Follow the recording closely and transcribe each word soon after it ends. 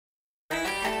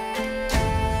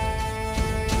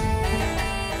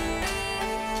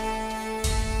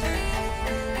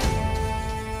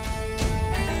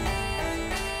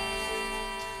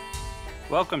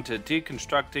Welcome to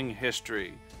Deconstructing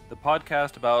History, the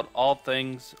podcast about all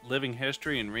things living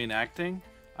history and reenacting.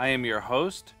 I am your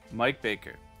host, Mike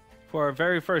Baker. For our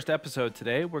very first episode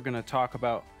today, we're going to talk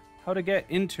about how to get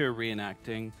into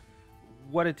reenacting,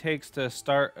 what it takes to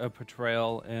start a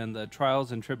portrayal, and the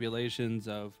trials and tribulations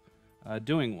of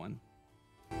doing one.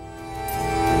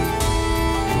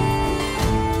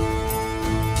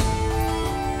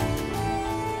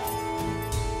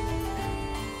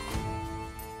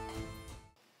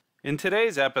 In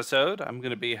today's episode, I'm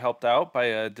going to be helped out by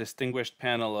a distinguished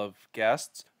panel of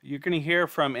guests. You're going to hear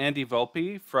from Andy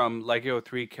Volpe from Legio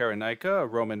 3 Karenica, a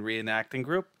Roman reenacting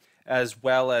group, as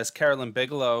well as Carolyn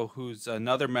Bigelow, who's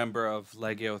another member of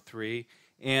Legio 3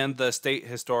 and the state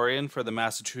historian for the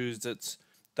Massachusetts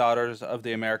Daughters of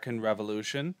the American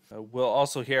Revolution. We'll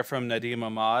also hear from Nadim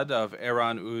Ahmad of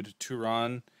Iran Oud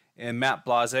Turan and Matt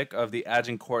Blazik of the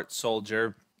Agincourt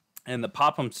Soldier and the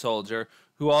Popham Soldier,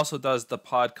 who also does the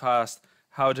podcast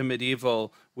How to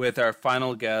Medieval with our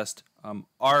final guest,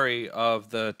 Ari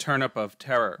of the Turnip of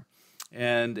Terror.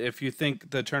 And if you think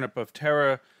the Turnip of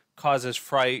Terror causes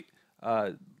fright,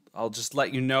 I'll just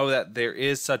let you know that there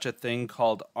is such a thing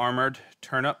called armored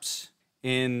turnips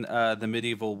in the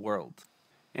medieval world.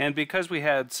 And because we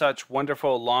had such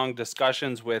wonderful long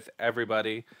discussions with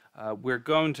everybody, we're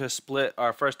going to split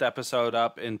our first episode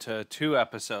up into 2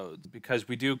 episodes because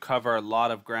we do cover a lot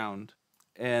of ground.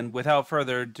 And without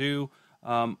further ado,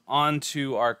 on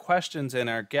to our questions and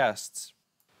our guests.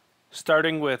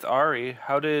 Starting with Ari,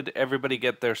 how did everybody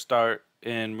get their start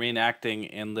in reenacting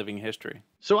and living history?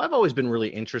 So I've always been really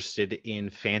interested in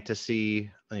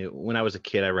fantasy. When I was a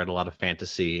kid, I read a lot of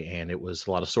fantasy, and it was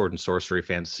a lot of sword and sorcery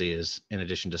fantasy in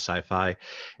addition to sci-fi.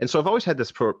 And so I've always had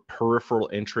this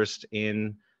peripheral interest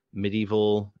in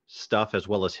medieval stuff as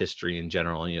well as history in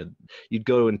general. You'd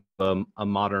go into a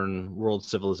modern world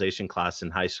civilization class in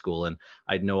high school, and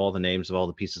I'd know all the names of all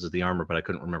the pieces of the armor, but I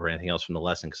couldn't remember anything else from the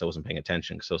lesson because I wasn't paying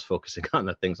attention, because I was focusing on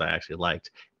the things I actually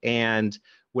liked. And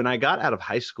when I got out of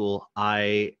high school,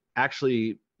 I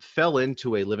actually fell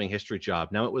into a living history job.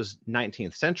 Now, it was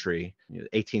 19th century.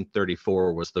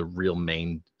 1834 was the real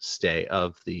mainstay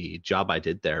of the job I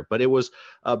did there, but it was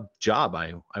a job.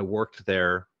 I worked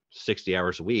there 60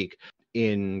 hours a week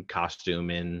in costume,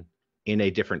 in a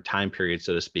different time period,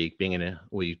 so to speak, being in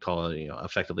what you call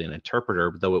effectively an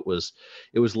interpreter, though it was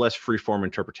less free-form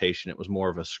interpretation. It was more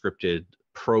of a scripted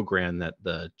program that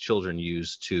the children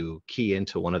used to key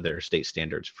into one of their state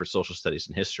standards for social studies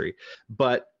and history.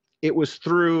 But it was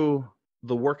through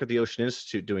the work at the Ocean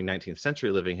Institute doing 19th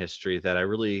century living history that I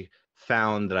really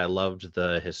found that I loved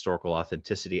the historical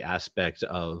authenticity aspect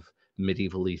of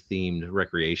medievally themed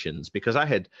recreations, because I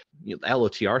had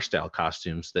LOTR style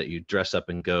costumes that you dress up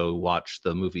and go watch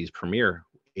the movie's premiere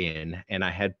in, and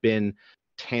I had been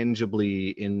tangibly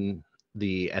in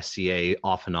the SCA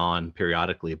off and on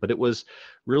periodically, but it was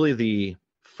really the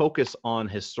focus on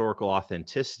historical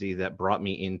authenticity that brought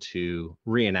me into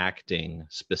reenacting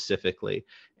specifically,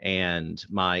 and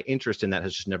my interest in that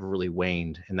has just never really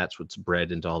waned, and that's what's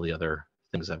bred into all the other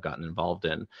things I've gotten involved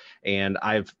in. And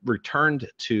I've returned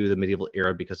to the medieval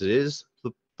era because it is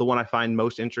the one I find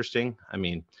most interesting. I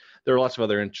mean, there are lots of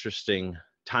other interesting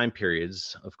time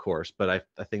periods, of course, but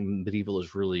I think medieval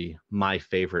is really my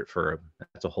favorite.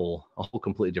 That's a whole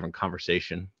completely different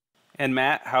conversation. And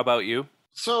Matt, how about you?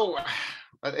 So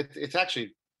it's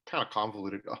actually kind of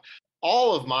convoluted.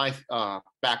 All of my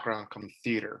background comes from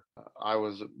theater. I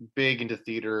was big into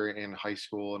theater in high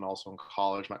school and also in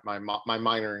college. My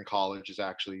minor in college is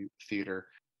actually theater.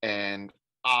 And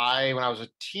when I was a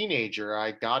teenager,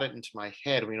 I got it into my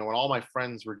head, when all my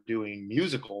friends were doing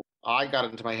musicals, I got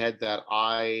it into my head that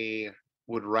I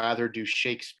would rather do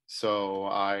Shakespeare. So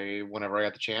whenever I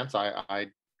got the chance, I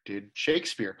did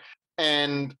Shakespeare.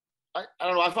 And I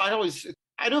don't know,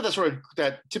 I know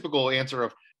that typical answer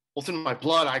of, well, it's in my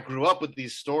blood. I grew up with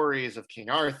these stories of King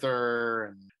Arthur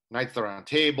and Knights of the Round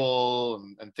Table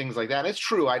and things like that. And it's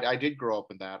true. I did grow up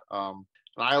in that. And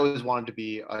I always wanted to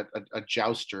be a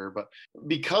jouster. But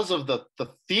because of the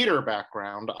theater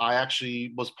background, I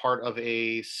actually was part of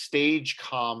a stage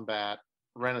combat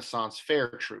Renaissance fair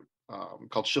troupe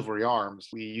called Chivalry Arms.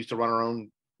 We used to run our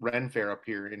own Ren Fair up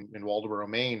here in Waldoboro,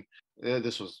 Maine.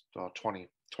 This was 20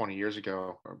 years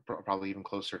ago, or probably even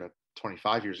closer to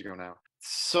 25 years ago now.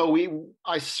 So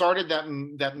I started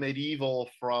that medieval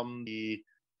from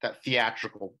that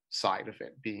theatrical side of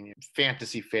it, being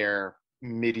fantasy fair,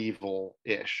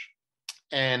 medieval-ish.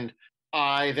 And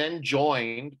I then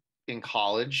joined in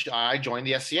college. I joined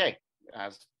the SCA,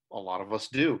 as a lot of us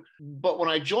do. But when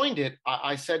I joined it,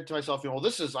 I said to myself,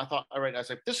 this is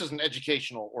an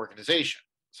educational organization.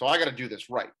 So I got to do this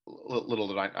right. Little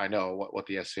did I know what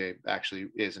the SCA actually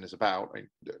is and is about.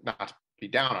 Not to be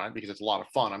down on it because it's a lot of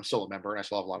fun. I'm still a member and I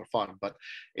still have a lot of fun, but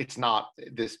it's not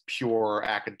this pure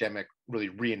academic, really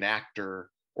reenactor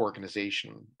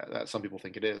organization that some people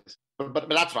think it is. But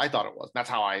that's what I thought it was. That's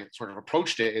how I sort of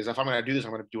approached it, is if I'm going to do this,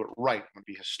 I'm going to do it right. I'm going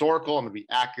to be historical. I'm going to be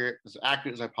accurate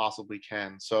as I possibly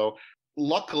can. So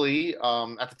luckily,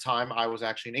 at the time, I was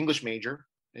actually an English major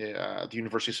at the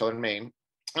University of Southern Maine.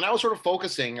 And I was sort of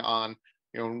focusing on,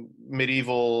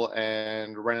 medieval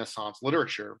and Renaissance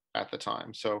literature at the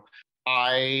time. So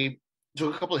I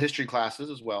took a couple of history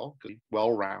classes as well,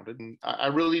 well-rounded. And I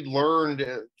really learned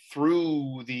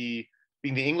through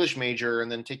being the English major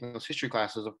and then taking those history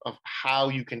classes of how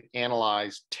you can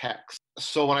analyze text.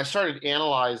 So when I started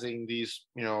analyzing these,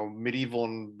 medieval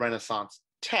and Renaissance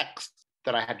texts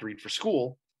that I had to read for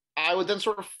school, I would then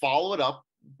sort of follow it up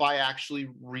by actually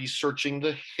researching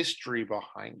the history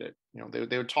behind it.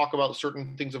 They would talk about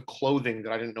certain things of clothing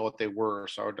that I didn't know what they were.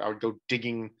 So I would go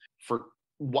digging for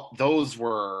what those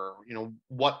were,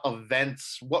 what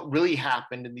events, what really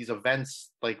happened in these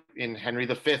events, like in Henry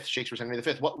V, Shakespeare's Henry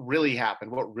V, what really happened,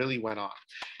 what really went on.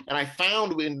 And I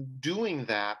found in doing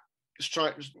that,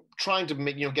 trying to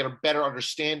make, get a better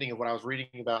understanding of what I was reading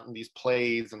about in these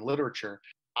plays and literature,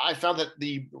 I found that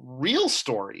the real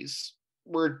stories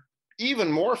were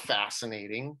even more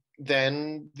fascinating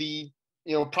than the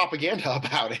propaganda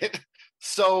about it.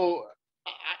 So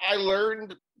I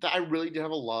learned that I really did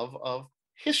have a love of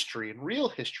history and real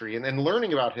history and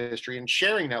learning about history and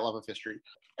sharing that love of history.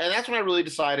 And that's when I really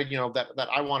decided, that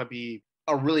I want to be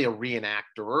a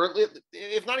reenactor, or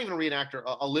if not even a reenactor,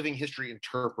 a living history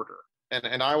interpreter.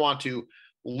 And I want to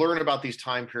learn about these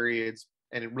time periods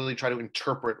and really try to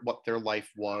interpret what their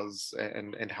life was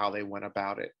and how they went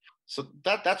about it. So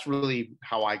that's really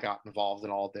how I got involved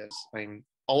in all of this. I mean,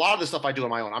 a lot of the stuff I do on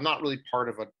my own. I'm not really part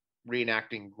of a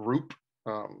reenacting group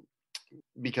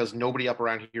because nobody up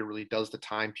around here really does the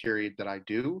time period that I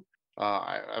do.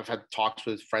 I've had talks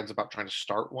with friends about trying to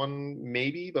start one,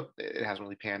 maybe, but it hasn't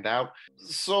really panned out.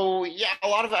 So yeah, a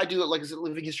lot of it I do it like as a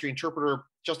living history interpreter,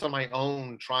 just on my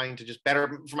own, trying to just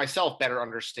better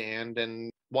understand.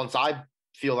 And once I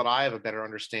feel that I have a better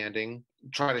understanding,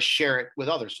 try to share it with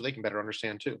others so they can better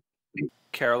understand too.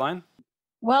 Caroline?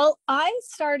 Well, I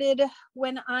started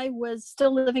when I was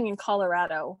still living in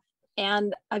Colorado,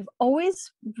 and I've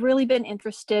always really been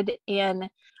interested in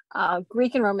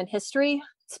Greek and Roman history,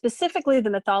 specifically the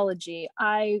mythology.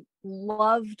 I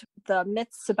loved the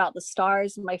myths about the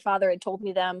stars. My father had told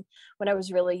me them when I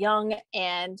was really young,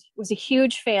 and was a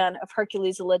huge fan of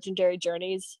Hercules' The Legendary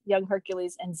Journeys, Young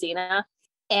Hercules and Xena.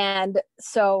 And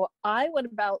so I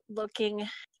went about looking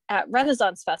at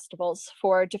Renaissance festivals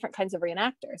for different kinds of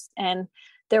reenactors. And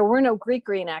there were no Greek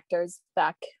reenactors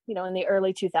back, in the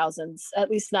early 2000s,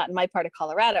 at least not in my part of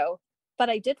Colorado. But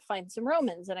I did find some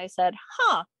Romans, and I said,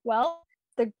 well,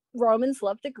 the Romans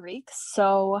love the Greeks,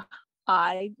 so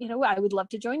I would love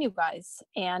to join you guys.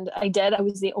 And I did. I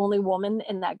was the only woman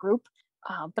in that group.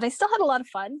 But I still had a lot of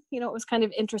fun. It was kind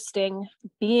of interesting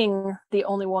being the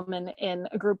only woman in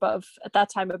a group of, at that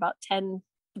time, about 10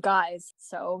 guys.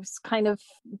 So it's kind of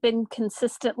been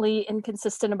consistently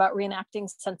inconsistent about reenacting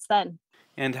since then.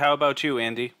 And how about you,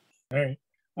 Andy? All right.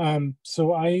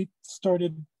 So I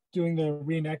started doing the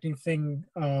reenacting thing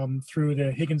through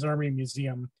the Higgins Armory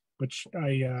Museum, which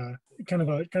I kind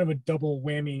of a double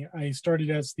whammy. I started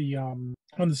as the on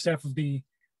the staff of the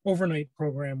overnight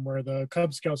program where the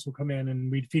Cub Scouts will come in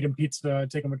and we'd feed them pizza,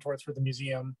 take them a tour through the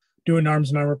museum, do an arms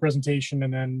and armor presentation,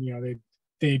 and then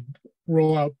they'd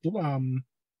roll out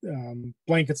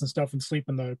blankets and stuff and sleep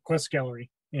in the quest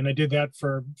gallery. And I did that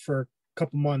for a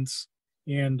couple months.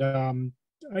 And back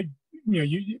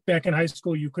in high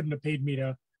school, you couldn't have paid me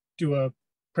to do a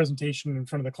presentation in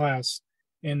front of the class.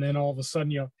 And then all of a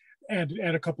sudden, add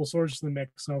a couple swords to the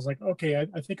mix, and I was like, okay,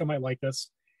 I think I might like this.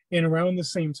 And around the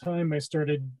same time, I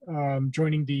started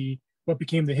joining what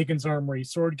became the Higgins Armory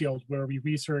Sword Guild, where we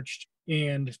researched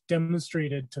and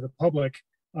demonstrated to the public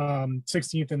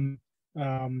 16th and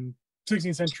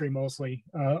 16th century mostly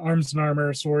arms and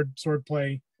armor, sword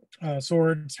play,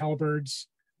 swords, halberds,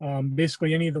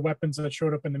 basically any of the weapons that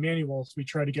showed up in the manuals. We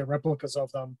tried to get replicas of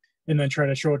them and then try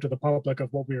to show it to the public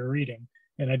of what we were reading.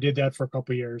 And I did that for a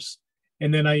couple of years.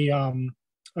 And then I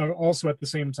also at the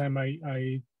same time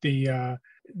they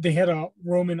had a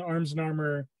Roman arms and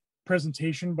armor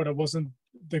presentation, but it wasn't,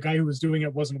 the guy who was doing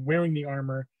it wasn't wearing the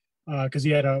armor because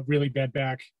he had a really bad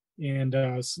back and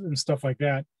stuff like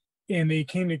that. And they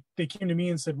came to me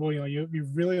and said, well, you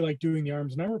really like doing the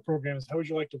arms and armor programs. How would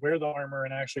you like to wear the armor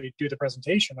and actually do the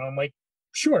presentation? And I'm like,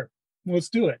 sure, let's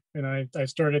do it. And I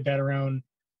started that around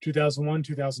 2001,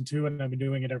 2002, and I've been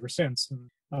doing it ever since.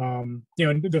 And,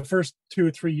 the first 2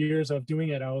 or 3 years of doing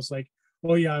it, I was like,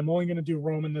 oh yeah, I'm only going to do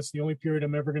Roman. That's the only period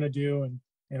I'm ever going to do. And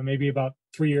maybe about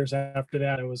 3 years after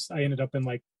that, I ended up in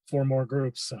like 4 more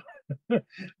groups. So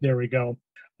there we go.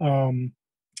 Now I'm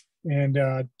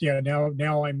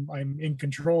in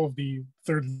control of the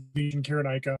Third Legion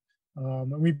Karenika.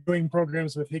 We've been doing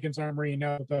programs with Higgins Armory, and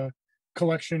now that the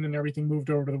collection and everything moved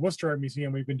over to the Worcester Art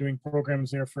Museum, we've been doing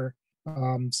programs there for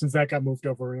since that got moved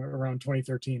over around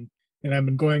 2013. And I've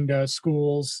been going to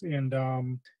schools and a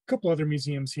couple other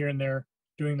museums here and there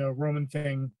doing the Roman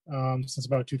thing since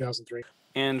about 2003.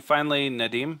 And finally,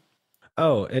 Nadim.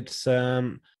 Oh, it's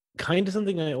kind of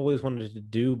something I always wanted to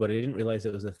do, but I didn't realize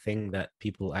it was a thing that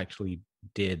people actually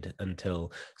did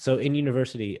until. So in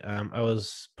university, I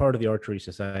was part of the Archery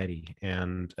Society,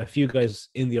 and a few guys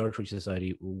in the Archery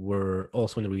Society were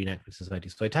also in the Reenactment Society.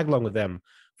 So I tagged along with them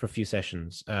for a few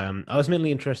sessions. I was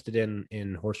mainly interested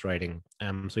in horse riding.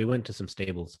 So we went to some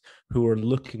stables who were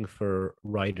looking for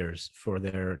riders for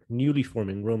their newly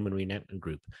forming Roman reenactment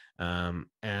group.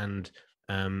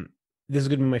 This is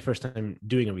going to be my first time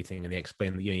doing everything. And they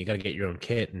explained that, you got to get your own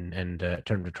kit and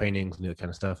turn to trainings and do that kind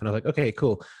of stuff. And I was like, okay,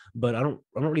 cool. But I'm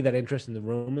not really that interested in the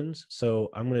Romans. So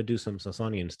I'm going to do some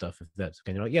Sasanian stuff if that's okay.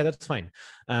 And they're like, yeah, that's fine.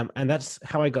 And that's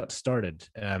how I got started,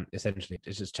 essentially.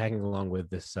 It's just tagging along with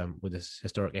this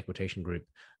historic equitation group.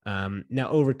 Now,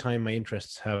 over time, my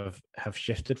interests have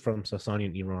shifted from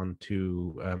Sasanian Iran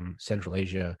to Central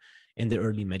Asia in the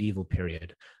early medieval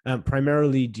period,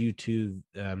 primarily due to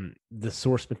the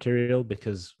source material,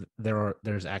 because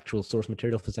there's actual source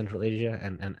material for Central Asia,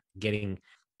 and getting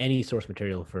any source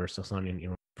material for Sasanian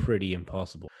Iran pretty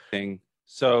impossible.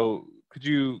 So could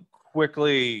you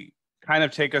quickly kind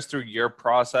of take us through your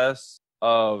process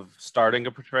of starting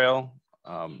a portrayal,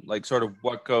 like sort of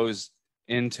what goes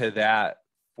into that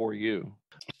for you?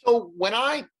 So when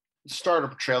I started a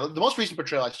portrayal, the most recent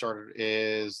portrayal I started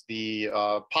is the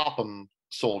Popham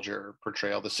soldier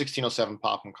portrayal, the 1607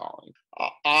 Popham colony.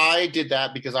 I did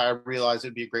that because I realized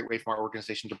it'd be a great way for our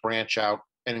organization to branch out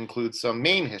and include some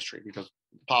Maine history, because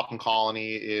Popham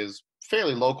colony is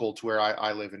fairly local to where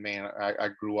I live in Maine. I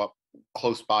grew up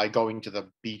close by, going to the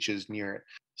beaches near it.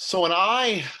 So when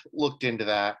I looked into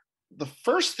that, the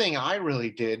first thing I really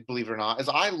did, believe it or not, is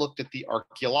I looked at the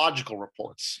archaeological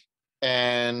reports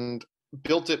and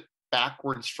built it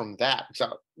backwards from that.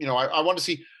 So, I want to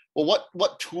see, well,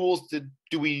 what tools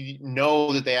do we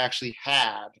know that they actually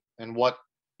had, and what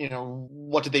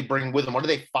did they bring with them? What did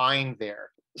they find there?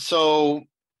 So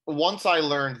once I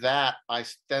learned that, I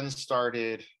then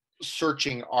started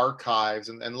searching archives,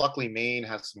 and luckily Maine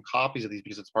has some copies of these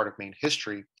because it's part of Maine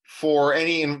history, for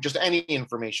any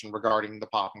information regarding the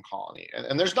Popham colony.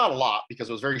 And there's not a lot, because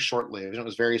it was very short-lived, and it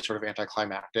was very sort of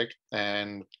anticlimactic,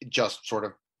 and it just sort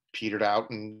of petered out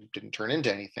and didn't turn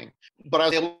into anything. But I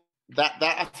was able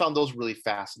I found those really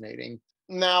fascinating.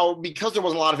 Now, because there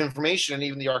wasn't a lot of information, and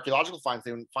even the archaeological finds,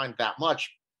 they didn't find that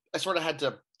much, I sort of had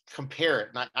to compare it.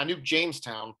 And I knew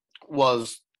Jamestown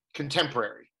was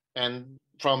contemporary, and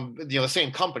from the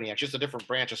same company, actually, just a different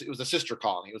branch. It was a sister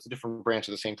colony. It was a different branch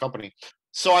of the same company.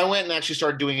 So I went and actually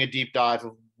started doing a deep dive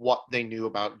of what they knew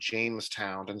about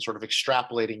Jamestown, and sort of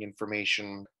extrapolating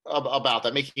information about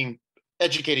that, making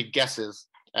educated guesses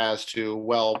as to,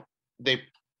 well, they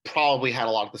probably had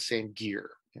a lot of the same gear.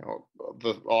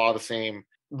 A lot of the same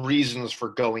reasons for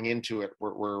going into it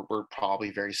were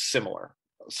probably very similar.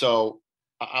 So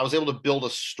I was able to build a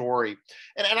story.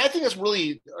 And I think that's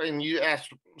really, and you asked,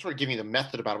 sort of giving me the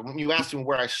method about it. When you asked me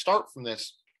where I start from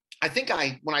this, I think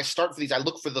when I start for these, I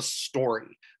look for the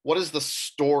story. What is the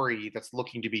story that's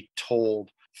looking to be told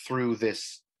through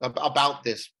this, about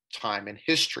this time in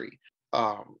history?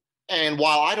 And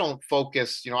while I don't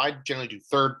focus, I generally do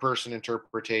third person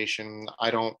interpretation.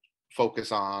 I don't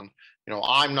focus on,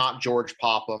 I'm not George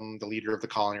Popham, the leader of the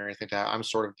colony, or anything like that. I'm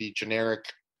sort of the generic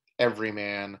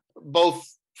everyman, both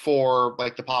for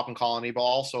like the Popham colony, but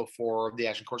also for the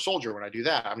Action Court soldier. When I do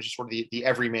that, I'm just sort of the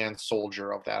everyman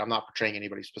soldier of that. I'm not portraying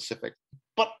anybody specific.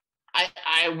 But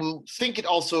I will think it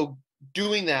also,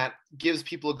 doing that gives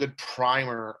people a good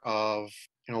primer of,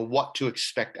 what to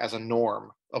expect as a norm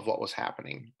of what was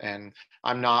happening. And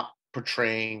I'm not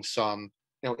portraying some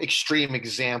extreme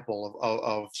example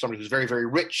of somebody who's very, very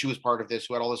rich, who was part of this,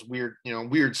 who had all this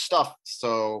weird stuff.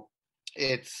 So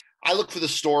I look for the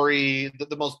story,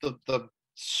 the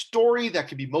story that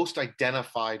can be most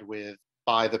identified with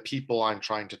by the people I'm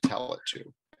trying to tell it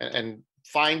to. And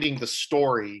finding the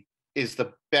story is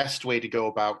the best way to go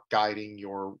about guiding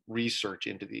your research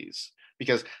into these,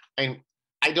 because I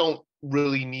don't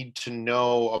really need to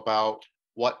know about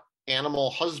what animal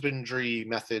husbandry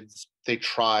methods they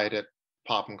tried at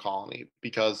Popham Colony,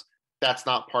 because that's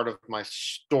not part of my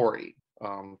story.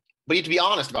 But you have to be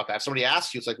honest about that. If somebody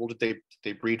asks you, it's like, well, did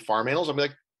they breed farm animals? I'll be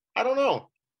like, I don't know.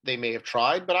 They may have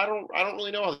tried, but I don't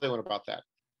really know how they went about that.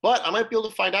 But I might be able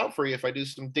to find out for you if I do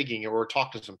some digging or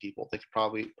talk to some people. They could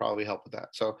probably help with that.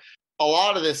 So a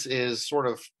lot of this is sort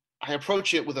of, I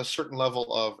approach it with a certain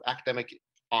level of academic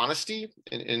honesty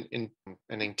and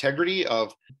integrity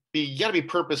of you got to be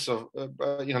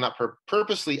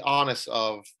purposely honest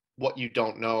of what you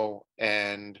don't know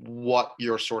and what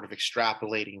you're sort of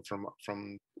extrapolating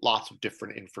from lots of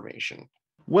different information.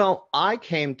 Well, I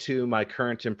came to my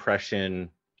current impression,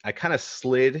 I kind of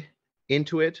slid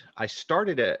into it. I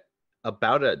started at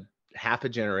about a half a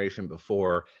generation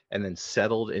before and then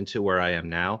settled into where I am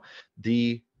now.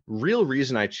 The real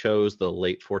reason I chose the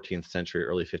late 14th century,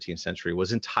 early 15th century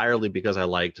was entirely because I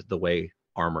liked the way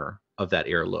armor of that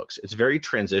era looks. It's very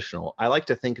transitional. I like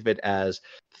to think of it as,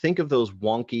 think of those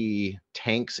wonky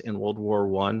tanks in World War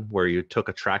I where you took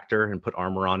a tractor and put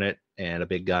armor on it and a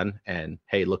big gun and,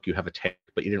 hey, look, you have a tank,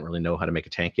 but you didn't really know how to make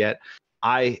a tank yet.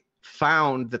 I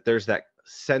found that there's that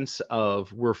sense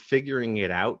of we're figuring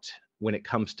it out when it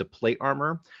comes to plate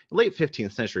armor. Late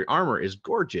 15th century armor is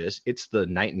gorgeous. It's the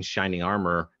knight in shining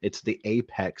armor. It's the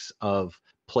apex of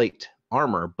plate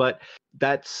armor, but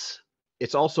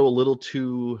it's also a little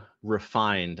too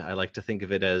refined. I like to think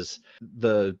of it as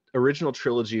the original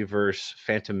trilogy versus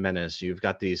Phantom Menace. You've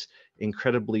got these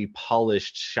incredibly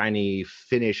polished, shiny,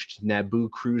 finished Naboo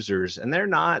cruisers, and they're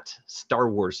not Star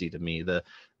Warsy to me. The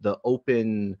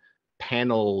open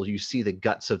panel, you see the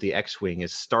guts of the X-Wing,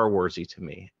 is Star Warsy to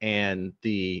me. And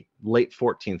the late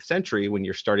 14th century, when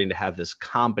you're starting to have this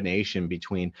combination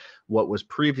between what was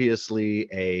previously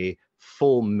a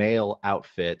full male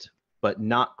outfit but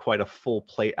not quite a full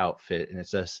plate outfit. And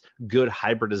it's this good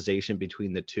hybridization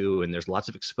between the two. And there's lots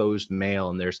of exposed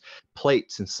mail, and there's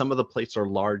plates, and some of the plates are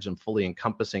large and fully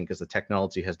encompassing because the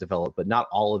technology has developed, but not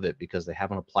all of it because they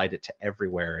haven't applied it to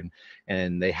everywhere.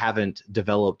 And they haven't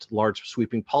developed large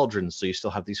sweeping pauldrons. So you still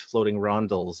have these floating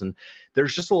rondels. And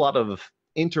there's just a lot of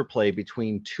interplay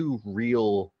between two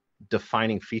real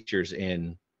defining features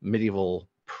in medieval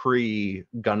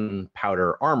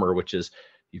pre-gunpowder armor, which is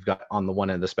you've got on the one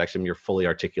end of the spectrum your fully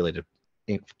articulated,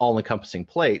 all-encompassing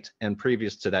plate, and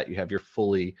previous to that you have your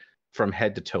fully from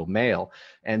head to toe mail.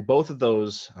 And both of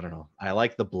those, I don't know, I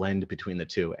like the blend between the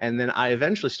two. And then I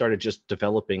eventually started just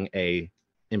developing a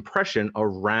impression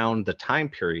around the time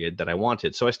period that I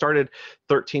wanted. So I started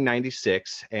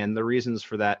 1396, and the reasons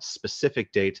for that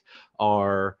specific date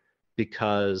are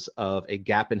because of a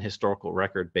gap in historical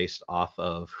record based off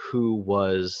of who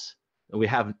was,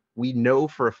 we know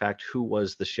for a fact who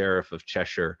was the sheriff of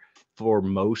Cheshire for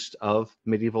most of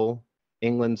medieval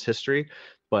England's history,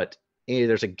 but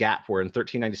there's a gap where in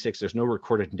 1396 there's no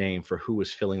recorded name for who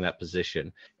was filling that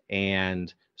position.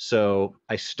 And so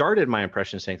I started my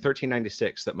impression saying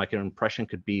 1396, that my impression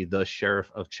could be the sheriff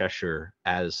of Cheshire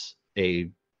as a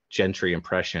gentry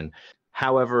impression.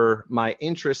 However, my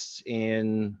interests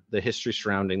in the history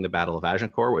surrounding the Battle of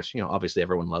Agincourt, which, obviously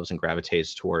everyone loves and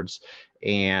gravitates towards,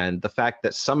 and the fact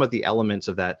that some of the elements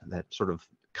of that sort of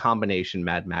combination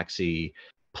Mad Maxy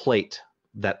plate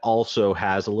that also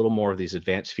has a little more of these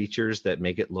advanced features that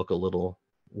make it look a little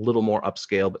more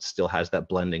upscale, but still has that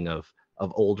blending of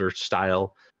older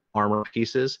style armor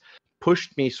pieces,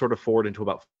 pushed me sort of forward into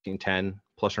about 1410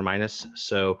 plus or minus.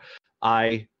 So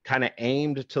I kind of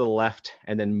aimed to the left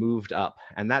and then moved up.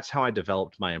 And that's how I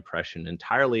developed my impression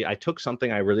entirely. I took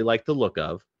something I really liked the look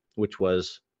of, which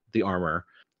was the armor.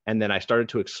 And then I started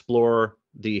to explore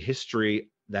the history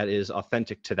that is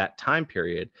authentic to that time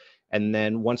period. And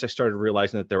then once I started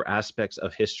realizing that there were aspects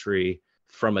of history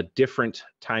from a different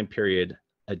time period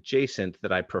adjacent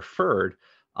that I preferred,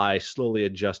 I slowly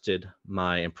adjusted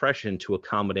my impression to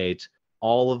accommodate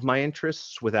all of my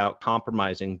interests without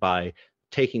compromising by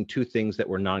taking two things that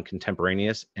were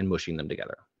non-contemporaneous and mushing them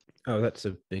together. Oh, that's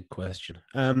a big question.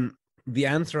 The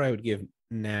answer I would give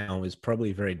now is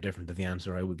probably very different to the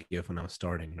answer I would give when I was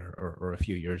starting or a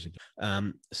few years ago.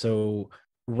 So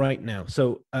right now,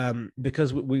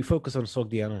 because we focus on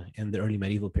Sogdiana in the early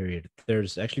medieval period,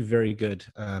 there's actually very good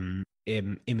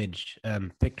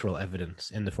pictorial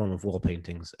evidence in the form of wall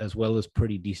paintings, as well as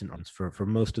pretty decent ones for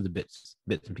most of the bits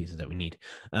and pieces that we need.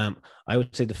 I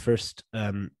would say the first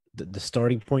the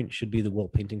starting point should be the wall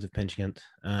paintings of Penchant,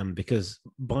 because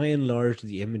by and large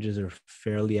the images are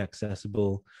fairly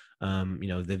accessible.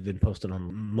 They've been posted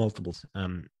on multiples.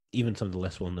 even some of the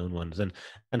less well-known ones. And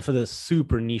for the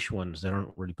super niche ones that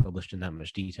aren't really published in that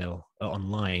much detail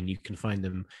online, you can find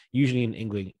them usually in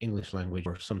English language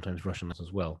or sometimes Russian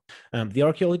as well. The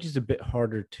archaeology is a bit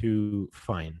harder to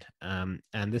find, and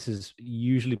this is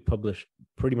usually published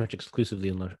pretty much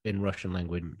exclusively in Russian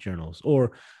language journals,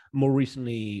 or more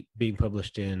recently being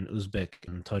published in Uzbek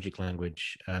and Tajik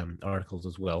language articles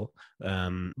as well.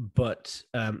 But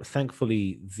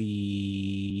thankfully,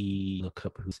 the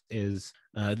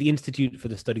Institute for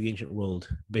the Study of the Ancient World,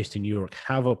 based in New York,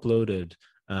 have uploaded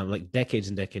like decades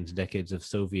and decades and decades of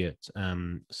Soviet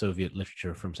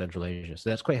literature from Central Asia. So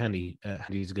that's quite handy.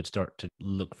 Handy is a good start to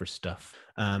look for stuff.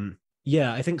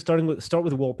 Yeah, I think start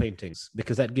with wall paintings,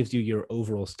 because that gives you your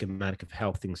overall schematic of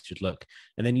how things should look,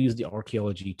 and then use the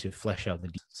archaeology to flesh out the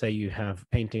details. Say you have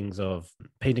paintings of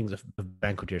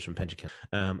banqueters from Penjiken.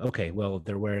 Okay, well,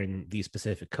 they're wearing these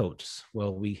specific coats.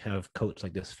 Well, we have coats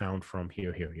like this found from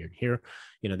here, here, here, and here.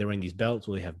 You know, they're wearing these belts.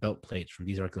 Well, they have belt plates from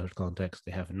these archaeological contexts.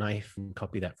 They have a knife, and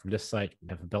copy that from this site. We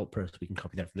have a belt purse, we can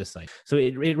copy that from this site. So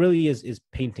it really is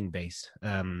painting based,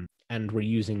 and we're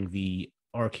using the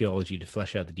archaeology to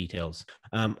flesh out the details.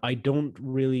 I don't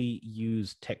really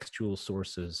use textual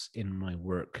sources in my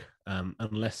work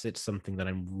unless it's something that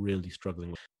I'm really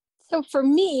struggling with. So for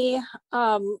me,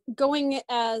 going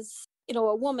as, you know,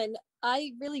 a woman,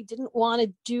 I really didn't want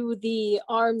to do the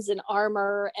arms and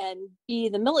armor and be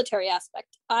the military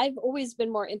aspect. I've always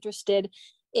been more interested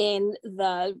in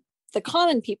the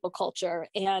common people culture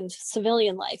and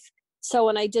civilian life. So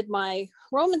when I did my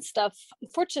Roman stuff,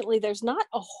 unfortunately, there's not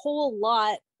a whole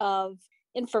lot of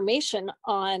information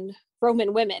on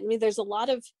Roman women. I mean, there's a lot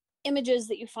of images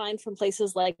that you find from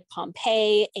places like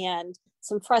Pompeii and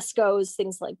some frescoes,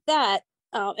 things like that,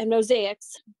 and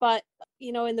mosaics. But,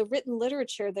 you know, in the written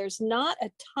literature, there's not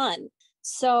a ton.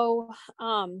 So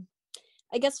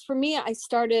I guess for me, I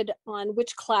started on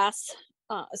which class,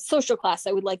 social class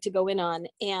I would like to go in on.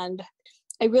 And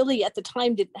I really, at the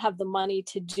time, didn't have the money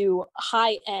to do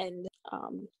high end,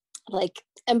 like,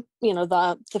 you know,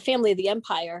 the family of the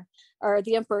empire or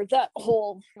the emperor, that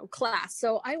whole, you know, class.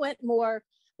 So I went more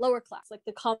lower class, like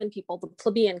the common people, the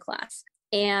plebeian class,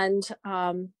 and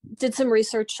did some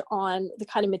research on the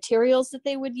kind of materials that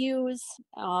they would use,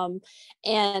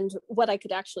 and what I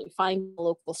could actually find in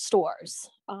local stores.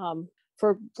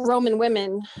 For Roman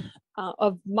women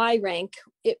of my rank,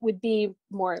 it would be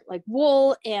more like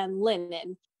wool and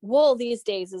linen. Wool these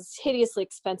days is hideously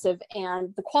expensive,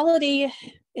 and the quality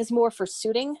is more for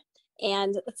suiting,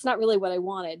 and that's not really what I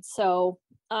wanted. So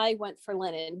I went for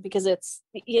linen because it's,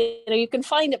 you know, you can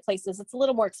find it places. It's a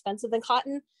little more expensive than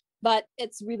cotton, but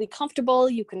it's really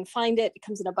comfortable. You can find it. It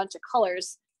comes in a bunch of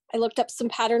colors. I looked up some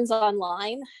patterns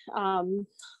online.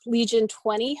 Legion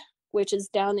 20, which is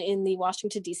down in the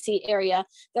Washington, D.C. area.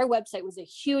 Their website was a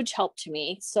huge help to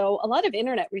me. So a lot of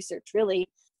internet research, really.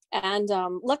 And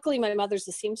luckily, my mother's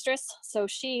a seamstress, so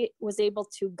she was able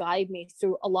to guide me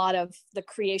through a lot of the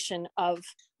creation of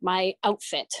my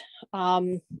outfit.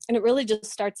 And it really just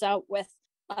starts out with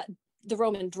the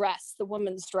Roman dress, the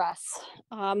woman's dress.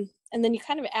 And then you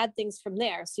kind of add things from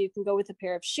there. So you can go with a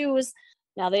pair of shoes.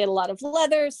 Now they had a lot of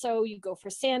leather, so you go for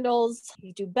sandals,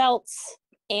 you do belts,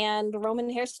 and Roman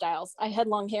hairstyles. I had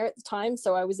long hair at the time,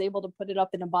 so I was able to put it up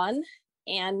in a bun,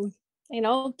 and, you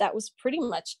know, that was pretty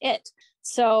much it.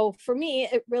 So for me,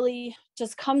 it really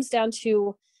just comes down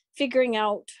to figuring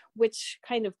out which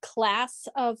kind of class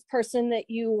of person that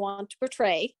you want to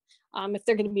portray, if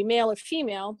they're going to be male or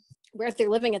female, where they're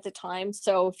living at the time.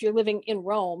 So if you're living in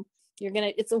Rome,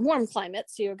 it's a warm climate,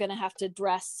 so you're going to have to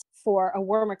dress for a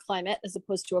warmer climate as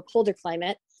opposed to a colder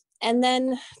climate. And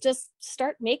then just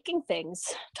start making things,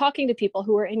 talking to people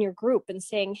who are in your group and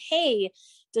saying, hey,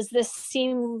 does this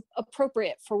seem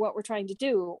appropriate for what we're trying to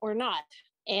do or not?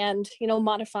 And, you know,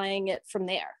 modifying it from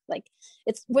there. Like,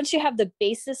 it's once you have the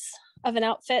basis of an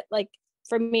outfit, like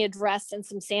for me, a dress and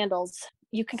some sandals,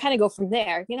 you can kind of go from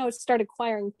there, you know, start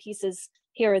acquiring pieces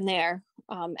here and there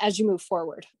as you move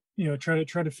forward. You know, try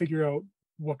to figure out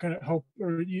what kind of help,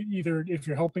 or either if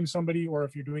you're helping somebody or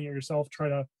if you're doing it yourself, try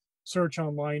to search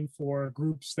online for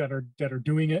groups that are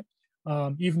doing it,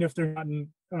 even if they're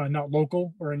not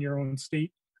local or in your own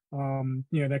state. You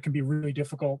know, that can be really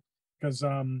difficult because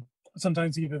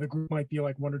sometimes either the group might be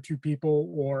like one or two people,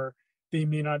 or they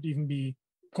may not even be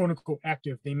quote unquote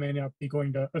active. They may not be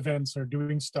going to events or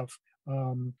doing stuff.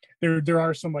 There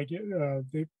are some like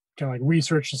they kind of like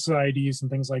research societies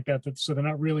and things like that. So they're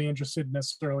not really interested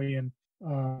necessarily in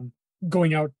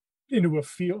going out into a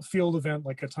field event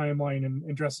like a timeline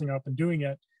and dressing up and doing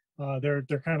it.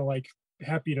 They're kind of like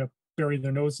happy to bury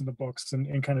their nose in the books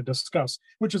and kind of discuss,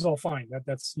 which is all fine.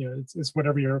 That's it's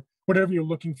whatever you're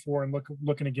looking for and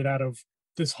looking to get out of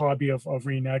this hobby of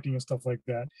reenacting and stuff like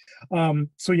that.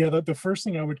 So yeah, the first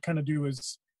thing I would kind of do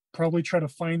is probably try to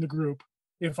find the group,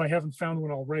 if I haven't found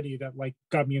one already, that like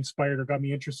got me inspired or got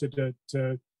me interested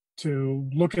to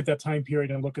look at that time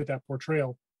period and look at that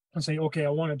portrayal and say, okay, I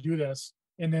want to do this,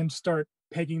 and then start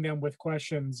pegging them with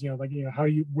questions, like,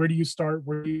 where do you start,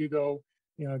 where do you go,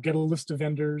 get a list of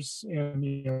vendors and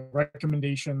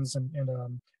recommendations and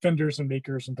vendors and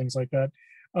makers and things like that.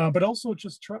 But also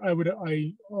just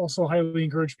I also highly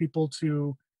encourage people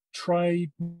to try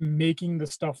making the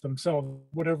stuff themselves,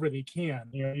 whatever they can.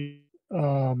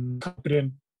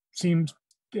 Competent seems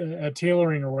at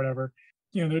tailoring or whatever.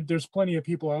 There's plenty of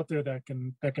people out there that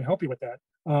can help you with that.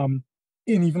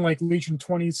 And even like Legion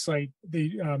 20's site,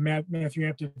 Matthew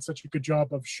Amp did such a good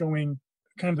job of showing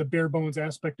kind of the bare bones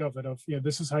aspect of it. Of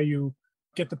this is how you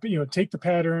get take the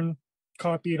pattern,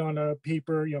 copy it on a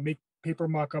paper, make paper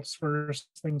mock-ups first,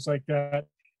 things like that,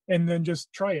 and then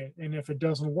just try it. And if it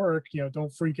doesn't work,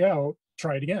 don't freak out.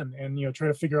 Try it again, and try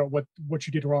to figure out what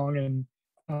you did wrong, and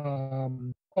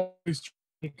always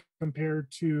compared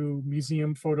to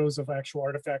museum photos of actual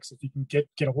artifacts if you can get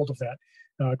a hold of that.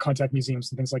 Contact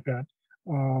museums and things like that.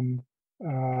 Kind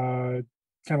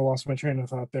of lost my train of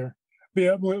thought there. But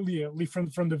yeah,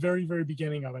 from the very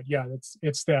beginning of it, yeah,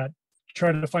 it's that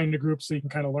try to find a group so you can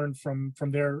kind of learn from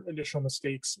their initial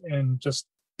mistakes and just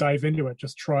dive into it.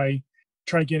 Just try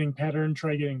getting pattern,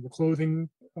 try getting the clothing,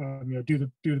 do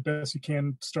the best you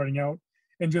can starting out,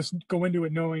 and just go into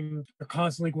it knowing you're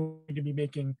constantly going to be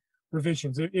making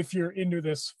revisions. If you're into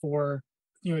this for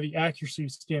the accuracy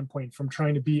standpoint, from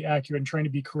trying to be accurate and trying to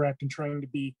be correct and trying to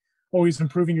be always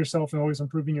improving yourself and always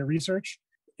improving your research,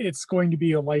 it's going to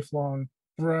be a lifelong,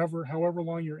 however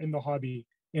long you're in the hobby.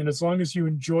 And as long as you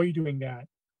enjoy doing that,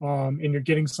 and you're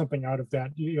getting something out of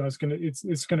that,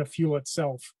 it's gonna fuel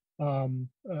itself from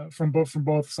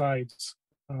both sides.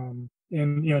 And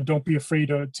don't be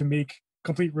afraid to make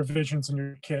complete revisions in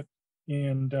your kit.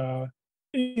 And a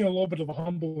little bit of the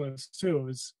humbleness too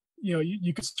is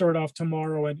you could start off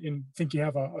tomorrow and think you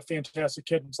have a fantastic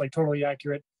kit and it's like totally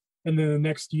accurate, and then the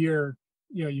next year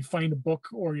you find a book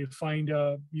or you find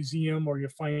a museum or you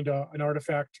find an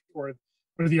artifact, or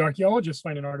the archaeologists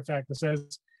find an artifact that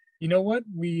says, you know what,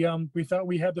 we thought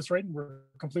we had this right and we're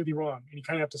completely wrong, and you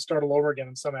kind of have to start all over again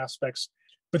in some aspects.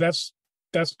 But that's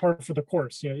part for the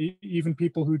course. Even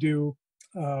people who do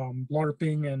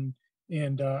LARPing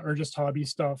and or just hobby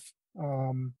stuff,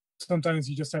 sometimes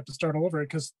you just have to start all over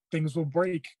because things will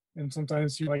break, and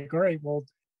sometimes you're like, all right, well,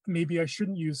 maybe I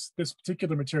shouldn't use this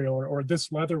particular material, or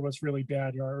this leather was really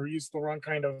bad, or use the wrong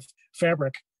kind of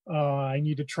fabric. I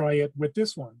need to try it with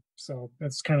this one. So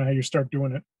that's kind of how you start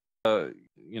doing it.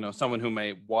 Someone who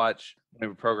may watch one of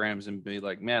your programs and be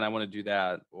like, man, I want to do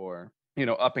that, or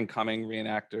up and coming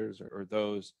reenactors or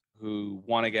those who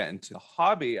want to get into the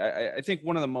hobby. I think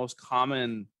one of the most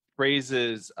common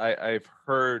phrases I've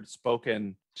heard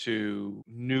spoken to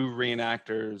new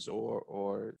reenactors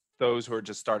or those who are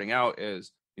just starting out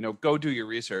is, go do your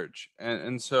research.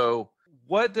 And so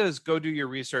what does go do your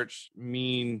research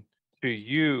mean to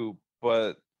you?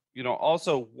 But,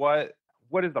 also what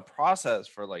is the process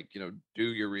for do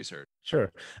your research?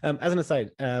 Sure. As an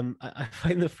aside, I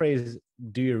find the phrase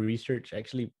 "do your research"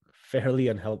 actually fairly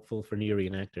unhelpful for new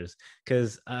reenactors,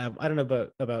 because I don't know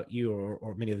about you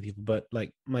or many other people, but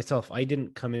like myself, I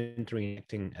didn't come into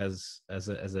reenacting as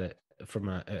a from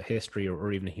a history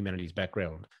or even a humanities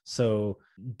background. So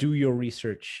do your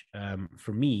research,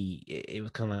 for me, it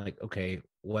was kind of like, okay,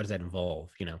 what does that involve?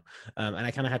 And I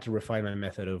kind of had to refine my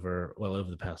method over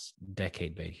the past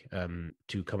decade, maybe,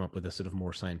 to come up with a sort of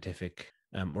more scientific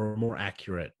or more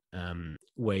accurate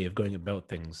way of going about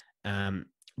things.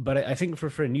 But I think for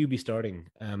a newbie starting,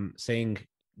 saying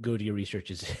go do your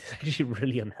research is actually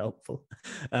really unhelpful.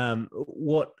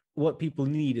 What people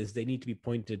need is they need to be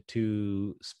pointed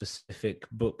to specific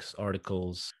books,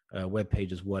 articles, web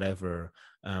pages, whatever,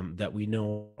 that we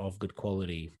know of good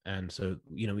quality. And so,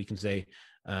 we can say,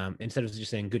 instead of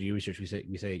just saying go do your research,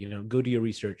 we say, go do your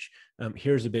research.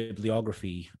 Here's a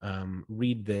bibliography.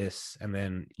 Read this, and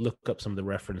then look up some of the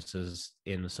references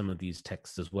in some of these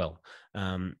texts as well.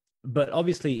 But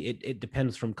obviously, it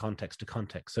depends from context to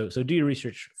context. So do your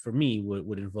research for me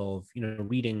would involve,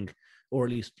 reading, or at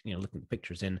least looking at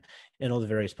pictures in all the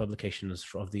various publications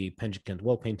of the Penjikent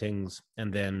wall paintings,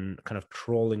 and then kind of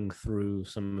trawling through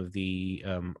some of the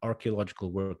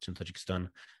archaeological works in Tajikistan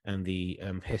and the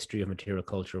history of material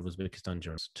culture of Uzbekistan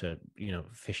journals to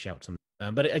fish out some.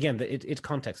 But again, it's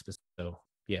context specific. So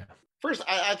yeah. First,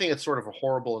 I think it's sort of a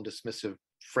horrible and dismissive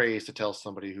phrase to tell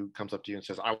somebody who comes up to you and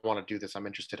says, I want to do this, I'm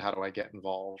interested, how do I get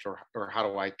involved, or how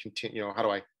do I continue, how do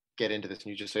I get into this? And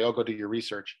you just say, oh, go do your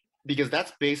research, because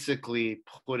that's basically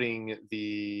putting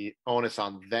the onus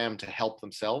on them to help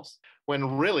themselves,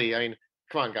 when really, I mean,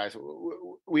 come on, guys,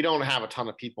 we don't have a ton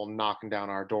of people knocking down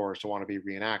our doors to want to be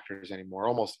reenactors anymore.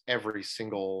 Almost every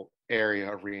single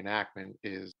area of reenactment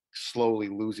is slowly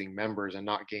losing members and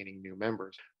not gaining new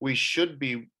members. We should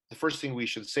be, the first thing we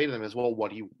should say to them is, well,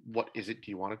 what is it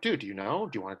do you want to do? Do you know?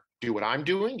 Do you want to do what I'm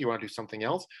doing? Do you want to do something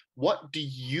else? What do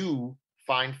you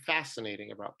find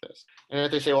fascinating about this? And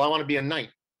if they say, well, I want to be a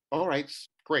knight. All right,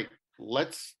 great.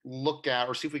 Let's look at,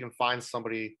 or see if we can find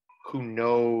somebody who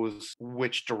knows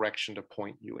which direction to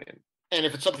point you in. And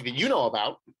if it's something that you know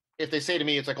about, if they say to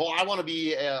me, it's like, oh, I want to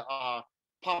be a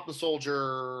Popham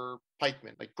Soldier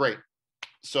pikeman, like, great.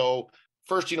 So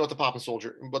first, you know what the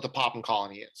Popham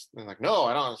colony is. And they're like, no,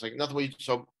 I don't. It's like, nothing.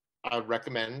 So I would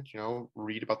recommend,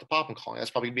 read about the Popham colony. That's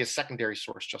probably going to be a secondary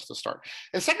source just to start.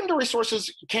 And secondary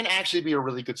sources can actually be a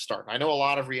really good start. I know a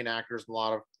lot of reenactors and a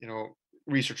lot of,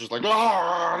 researchers like,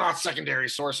 oh, not secondary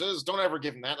sources. Don't ever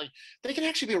give them that. Like, they can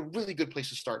actually be a really good place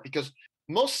to start, because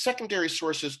most secondary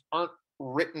sources aren't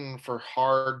written for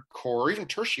hardcore, or even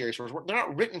tertiary sources. They're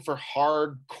not written for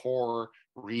hardcore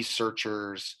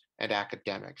researchers and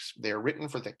academics. They're written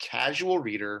for the casual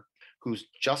reader who's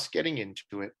just getting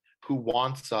into it, who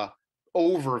wants a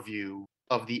overview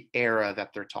of the era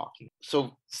that they're talking.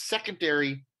 So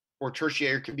secondary or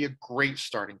tertiary can be a great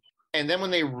starting point. And then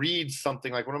when they read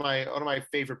something like one of my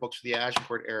favorite books for the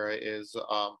Agincourt era is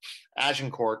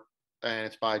Agincourt, and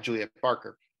it's by Juliet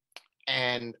Barker.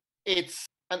 And it's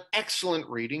an excellent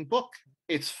reading book.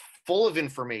 It's full of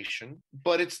information,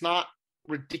 but it's not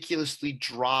ridiculously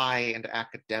dry and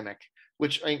academic,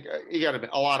 which you got to admit,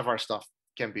 a lot of our stuff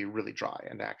can be really dry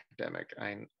and academic.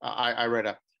 I read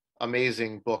an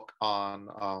amazing book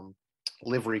on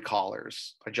livery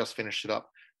collars. I just finished it up,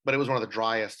 but it was one of the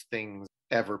driest things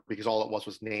ever, because all it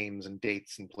was names and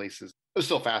dates and places. It was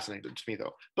still fascinating to me,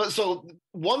 though. But so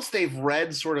once they've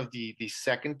read sort of the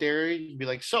secondary, you'd be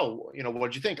like, so, what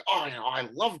did you think? Oh, I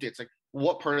loved it. It's like,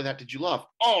 what part of that did you love?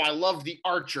 Oh, I love the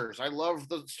archers. I love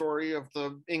the story of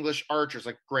the English archers.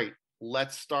 Like, great.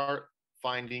 Let's start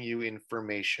finding you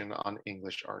information on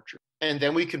English archers. And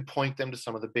then we can point them to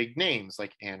some of the big names,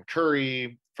 like Anne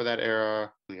Curry for that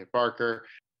era, Juliet Barker,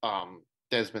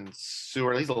 Desmond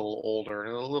Seward. He's a little older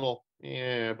and a little,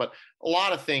 but a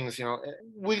lot of things,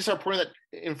 we can start pointing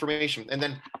that information, and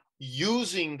then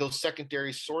using those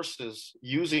secondary sources,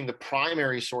 using the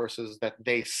primary sources that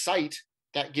they cite,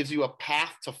 that gives you a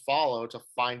path to follow to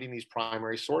finding these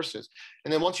primary sources.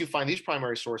 And then once you find these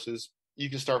primary sources, you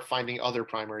can start finding other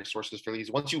primary sources for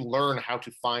these. Once you learn how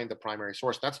to find the primary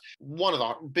source, that's one of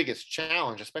the biggest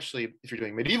challenge, especially if you're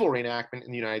doing medieval reenactment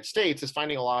in the United States, is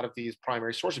finding a lot of these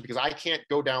primary sources, because I can't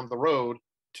go down the road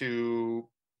to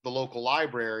the local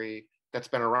library that's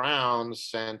been around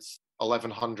since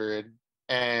 1100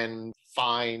 and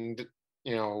find,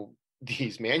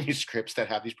 these manuscripts that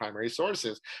have these primary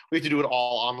sources. We have to do it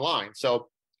all online. So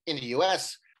in the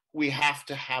US, we have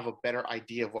to have a better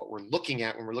idea of what we're looking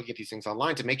at when we're looking at these things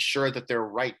online, to make sure that they're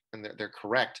right and they're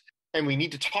correct. And we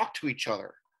need to talk to each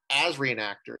other as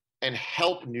reenactors and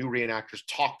help new reenactors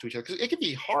talk to each other, because it can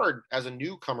be hard as a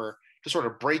newcomer to sort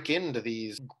of break into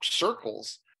these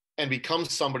circles and become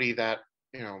somebody that,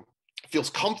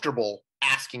 feels comfortable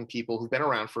asking people who've been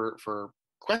around for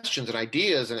questions and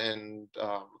ideas and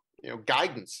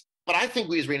guidance. But I think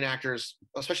we as reenactors,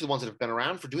 especially the ones that have been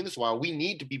around for doing this a while, we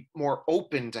need to be more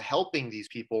open to helping these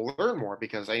people learn more,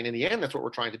 because in the end, that's what we're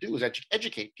trying to do, is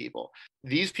educate people.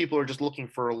 These people are just looking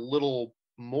for a little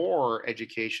more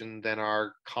education than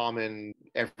our common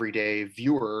everyday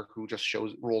viewer who just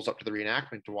rolls up to the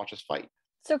reenactment to watch us fight.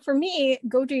 So for me,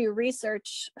 go do your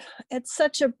research. It's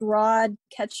such a broad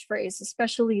catchphrase,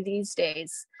 especially these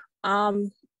days.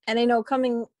 And I know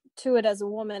coming to it as a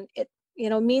woman, it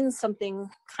means something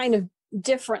kind of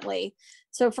differently.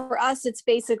 So for us, it's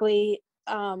basically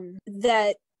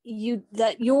that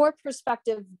your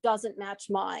perspective doesn't match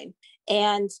mine,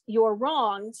 and you're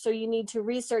wrong. So you need to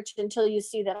research until you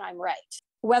see that I'm right.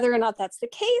 Whether or not that's the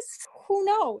case, who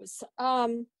knows?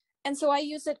 And so I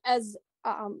use it as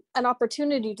an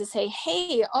opportunity to say,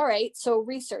 hey, all right, so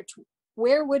research.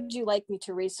 Where would you like me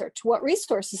to research? What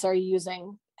resources are you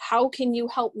using? How can you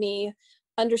help me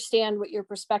understand what your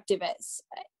perspective is?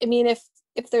 I mean,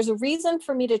 if there's a reason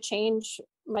for me to change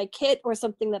my kit or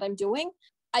something that I'm doing,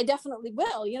 I definitely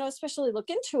will, especially look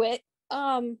into it.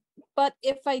 But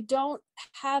if I don't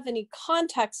have any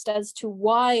context as to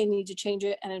why I need to change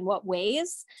it and in what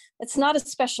ways, it's not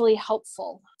especially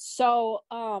helpful. So,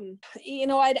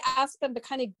 I'd ask them to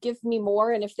kind of give me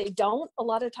more. And if they don't, a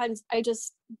lot of times I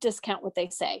just discount what they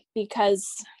say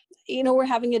because, we're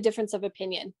having a difference of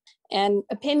opinion, and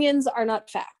opinions are not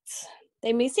facts.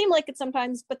 They may seem like it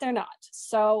sometimes, but they're not.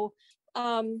 So,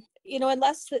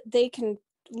 unless they can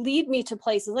lead me to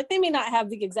places, like they may not have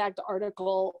the exact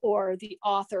article or the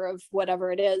author of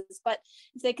whatever it is, but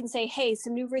if they can say, hey,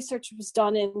 some new research was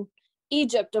done in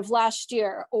Egypt of last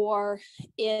year, or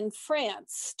in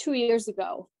France 2 years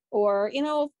ago, or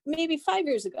maybe 5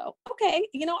 years ago, okay,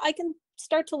 I can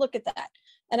start to look at that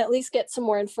and at least get some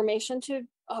more information to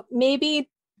maybe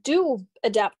do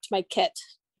adapt my kit,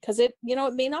 because it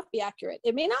may not be accurate,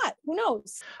 it may not, who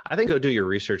knows. I think go do your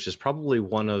research is probably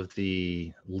one of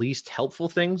the least helpful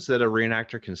things that a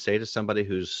reenactor can say to somebody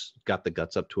who's got the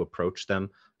guts up to approach them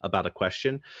about a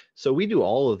question. So we do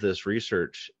all of this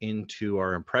research into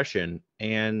our impression,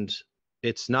 and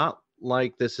it's not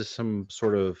like this is some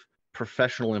sort of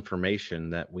professional information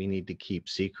that we need to keep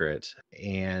secret.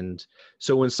 And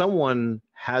so when someone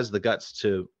has the guts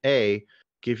to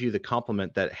give you the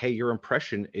compliment that, hey, your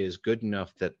impression is good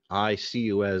enough that I see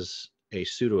you as a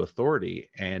pseudo authority.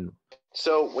 And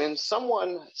so when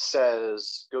someone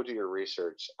says, go do your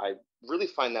research, I really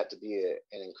find that to be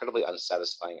an incredibly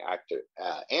unsatisfying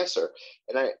answer.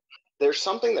 And there's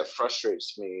something that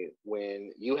frustrates me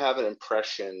when you have an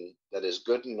impression that is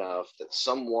good enough that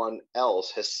someone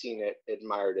else has seen it,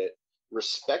 admired it,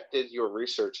 respected your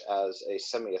research as a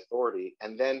semi-authority,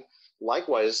 and then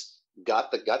likewise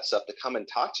got the guts up to come and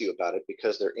talk to you about it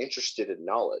because they're interested in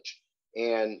knowledge.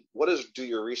 And what does do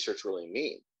your research really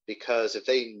mean? Because if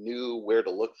they knew where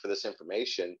to look for this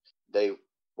information,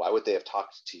 why would they have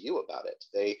talked to you about it?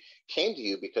 They came to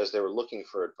you because they were looking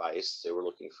for advice. They were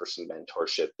looking for some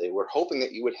mentorship. They were hoping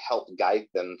that you would help guide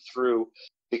them through,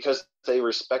 because they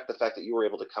respect the fact that you were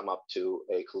able to come up to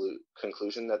a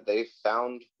conclusion that they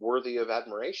found worthy of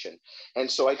admiration. And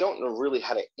so I don't know really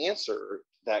how to answer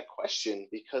that question,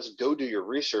 because go do your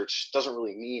research doesn't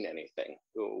really mean anything.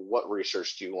 What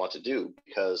research do you want to do?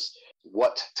 Because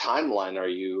what timeline are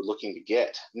you looking to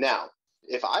get? Now,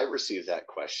 if I receive that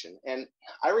question, and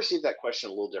I receive that question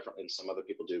a little differently than some other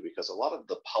people do, because a lot of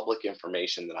the public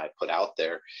information that I put out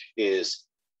there is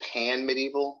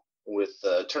pan-medieval. With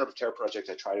the Turn Up a Terror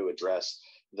project, I try to address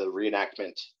the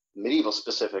medieval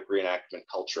specific reenactment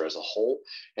culture as a whole.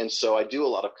 And so I do a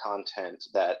lot of content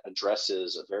that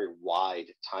addresses a very wide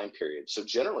time period. So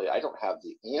generally, I don't have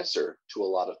the answer to a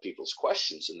lot of people's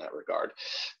questions in that regard,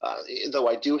 though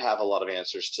I do have a lot of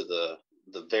answers to the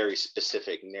very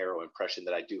specific narrow impression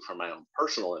that I do from my own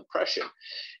personal impression.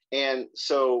 And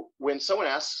so when someone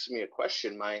asks me a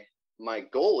question, my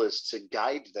goal is to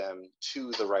guide them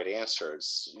to the right answer.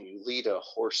 You lead a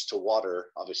horse to water.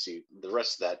 Obviously, the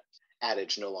rest of that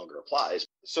adage no longer applies.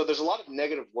 So there's a lot of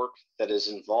negative work that is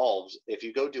involved if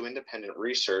you go do independent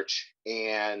research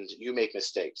and you make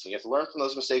mistakes. And you have to learn from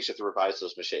those mistakes, you have to revise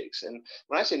those mistakes. And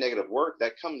when I say negative work,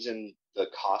 that comes in the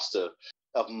cost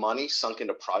of money sunk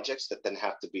into projects that then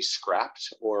have to be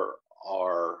scrapped or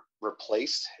are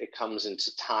replaced. It comes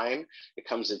into time. It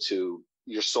comes into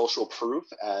your social proof,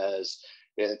 as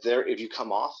if you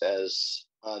come off as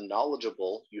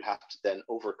knowledgeable, you have to then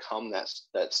overcome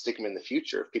that stigma in the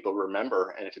future if people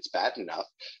remember, and if it's bad enough,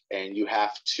 and you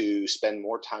have to spend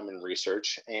more time in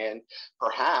research. And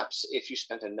perhaps if you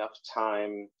spent enough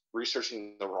time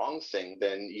researching the wrong thing,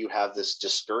 then you have this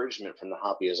discouragement from the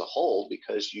hobby as a whole,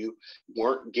 because you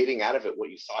weren't getting out of it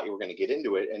what you thought you were going to get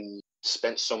into it, and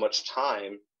spent so much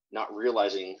time not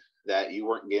realizing that you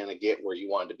weren't going to get where you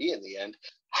wanted to be in the end.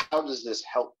 How does this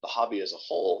help the hobby as a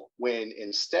whole, when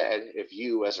instead, if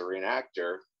you as a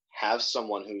reenactor have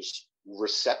someone who's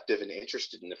receptive and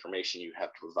interested in the information you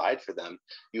have to provide for them,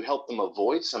 you help them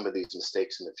avoid some of these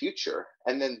mistakes in the future,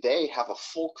 and then they have a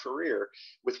full career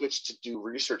with which to do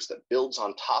research that builds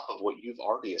on top of what you've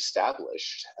already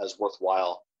established as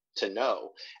worthwhile to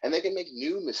know. And they can make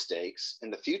new mistakes in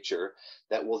the future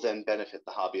that will then benefit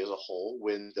the hobby as a whole,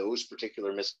 when those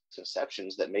particular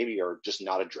misconceptions that maybe are just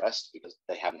not addressed because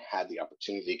they haven't had the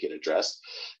opportunity to get addressed,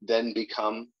 then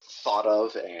become thought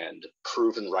of and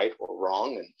proven right or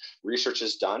wrong, and research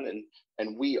is done,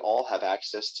 and we all have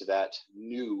access to that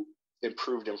new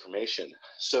improved information.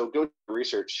 So go to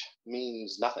research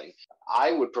means nothing.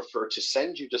 I would prefer to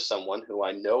send you to someone who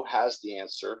I know has the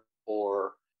answer,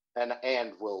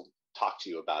 and will talk to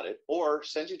you about it, or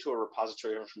send you to a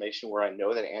repository of information where I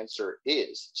know that answer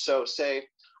is. So say,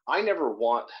 I never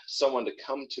want someone to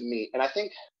come to me, and I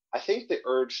think I think the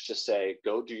urge to say,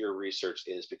 go do your research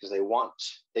is because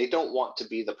they don't want to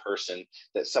be the person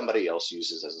that somebody else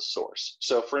uses as a source.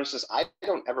 So for instance, I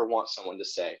don't ever want someone to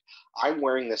say, I'm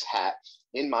wearing this hat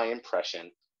in my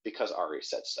impression because Ari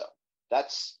said so.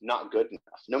 That's not good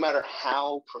enough. No matter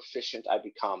how proficient I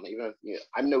become, even if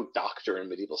I'm no doctor in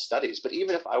medieval studies, but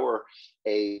even if I were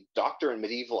a doctor in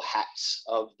medieval hats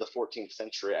of the 14th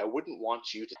century, I wouldn't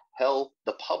want you to tell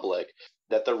the public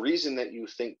that the reason that you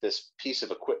think this piece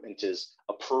of equipment is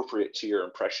appropriate to your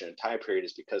impression and time period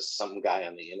is because some guy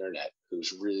on the internet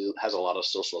who's really has a lot of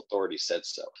social authority said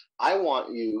so. I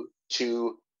want you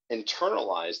to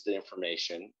internalize the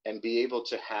information and be able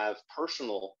to have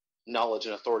personal knowledge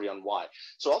and authority on why.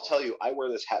 So I'll tell you, I wear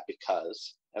this hat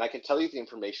because, and I can tell you the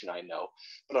information I know,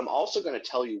 but I'm also going to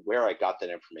tell you where I got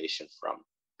that information from,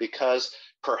 because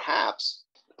perhaps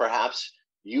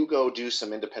you go do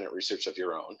some independent research of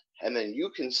your own, and then you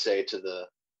can say to the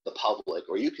public,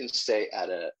 or you can say at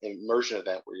an immersion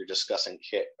event where you're discussing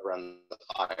kit around the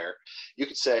fire, you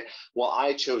could say, well,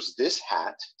 I chose this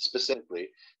hat specifically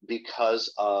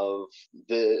because of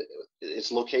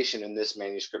its location in this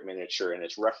manuscript miniature and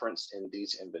its reference in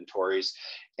these inventories.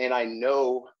 And I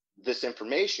know this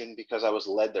information because I was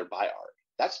led there by art.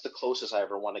 That's the closest I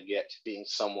ever want to get to being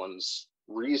someone's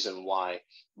reason why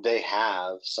they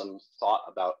have some thought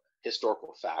about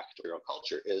historical fact or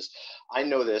culture is, I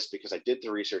know this because I did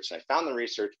the research, and I found the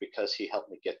research because he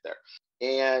helped me get there.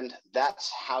 And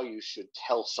that's how you should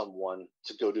tell someone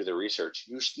to go do the research.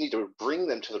 You need to bring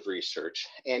them to the research.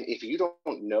 And if you don't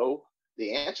know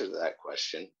the answer to that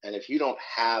question, and if you don't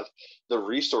have the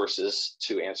resources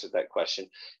to answer that question,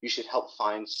 you should help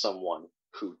find someone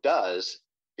who does,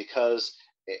 because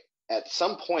at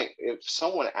some point, if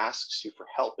someone asks you for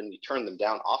help and you turn them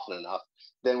down often enough,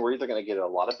 then we're either going to get a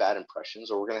lot of bad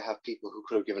impressions, or we're going to have people who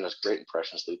could have given us great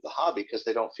impressions leave the hobby because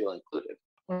they don't feel included.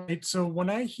 All right. So when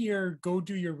I hear "go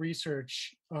do your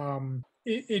research," I'm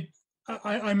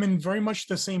in very much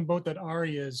the same boat that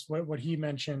Ari is. What he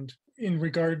mentioned in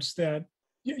regards that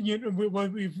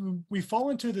we fall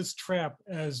into this trap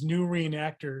as new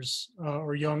reenactors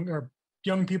or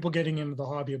young people getting into the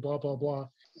hobby, blah blah blah,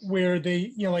 where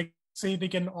they like say they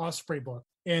get an Osprey book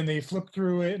and they flip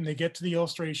through it and they get to the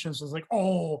illustrations. It's like,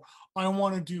 oh, I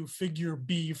want to do figure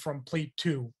B from plate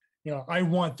 2. I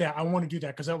want that. I want to do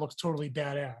that because that looks totally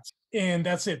badass. And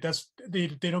that's it. They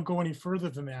don't go any further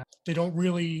than that. They don't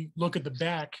really look at the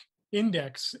back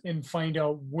index and find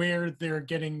out where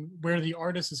the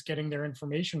artist is getting their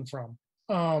information from.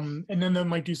 And then they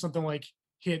might do something like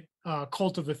hit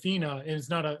Cult of Athena. And it's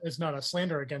not a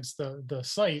slander against the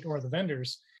site or the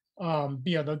vendors.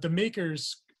 The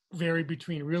makers vary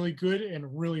between really good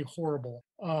and really horrible.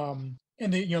 And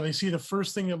they see the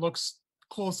first thing that looks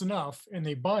close enough and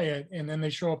they buy it, and then they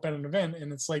show up at an event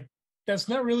and it's like, that's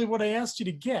not really what I asked you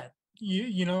to get.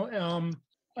 I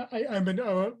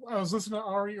was listening to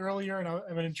Ari earlier, and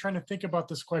I've been trying to think about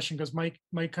this question because Mike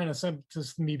kind of said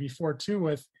this to me before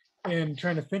too, and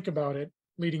trying to think about it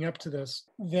leading up to this,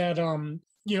 that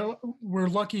we're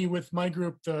lucky with my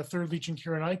group, the Third Legion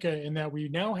Kyrenaika, in that we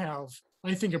now have,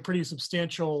 I think, a pretty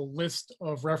substantial list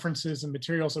of references and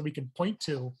materials that we can point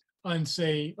to and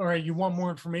say, all right, you want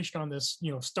more information on this,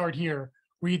 start here,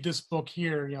 read this book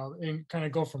here, and kind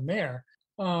of go from there.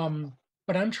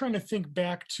 But I'm trying to think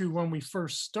back to when we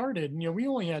first started. We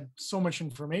only had so much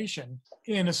information,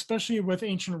 and especially with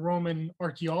ancient Roman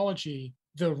archaeology,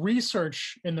 the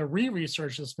research and the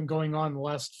re-research that's been going on the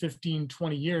last 15,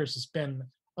 20 years has been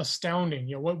astounding.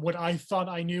 What I thought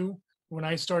I knew when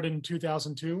I started in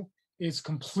 2002 is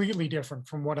completely different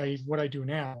from what I do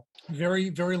now. Very,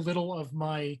 very little of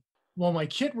my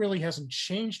kit really hasn't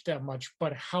changed that much,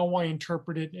 but how I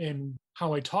interpret it and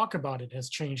how I talk about it has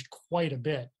changed quite a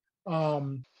bit.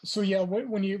 So yeah,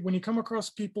 when you come across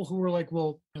people who are like,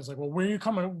 well,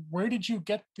 where did you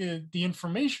get the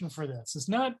information for this?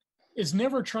 It's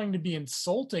never trying to be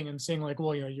insulting and saying like,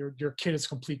 well, your kit is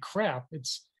complete crap.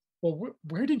 It's, well,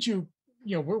 where'd you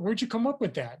come up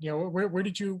with that?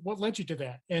 What led you to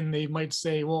that? And they might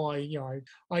say, well,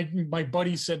 my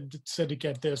buddy said to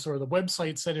get this, or the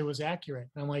website said it was accurate.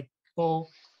 And I'm like, well,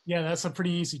 yeah, that's a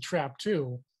pretty easy trap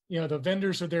too. The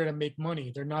vendors are there to make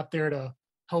money. They're not there to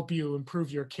help you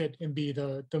improve your kit and be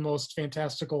the most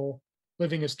fantastical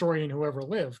living historian who ever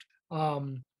lived.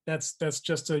 That's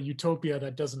just a utopia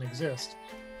that doesn't exist.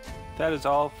 That is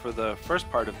all for the first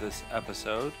part of this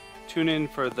episode. Tune in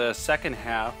for the second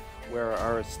half, where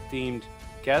our esteemed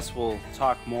guests will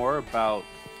talk more about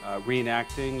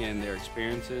reenacting and their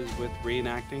experiences with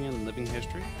reenacting and living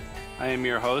history. I am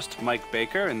your host, Mike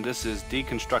Baker, and this is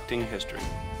Deconstructing History.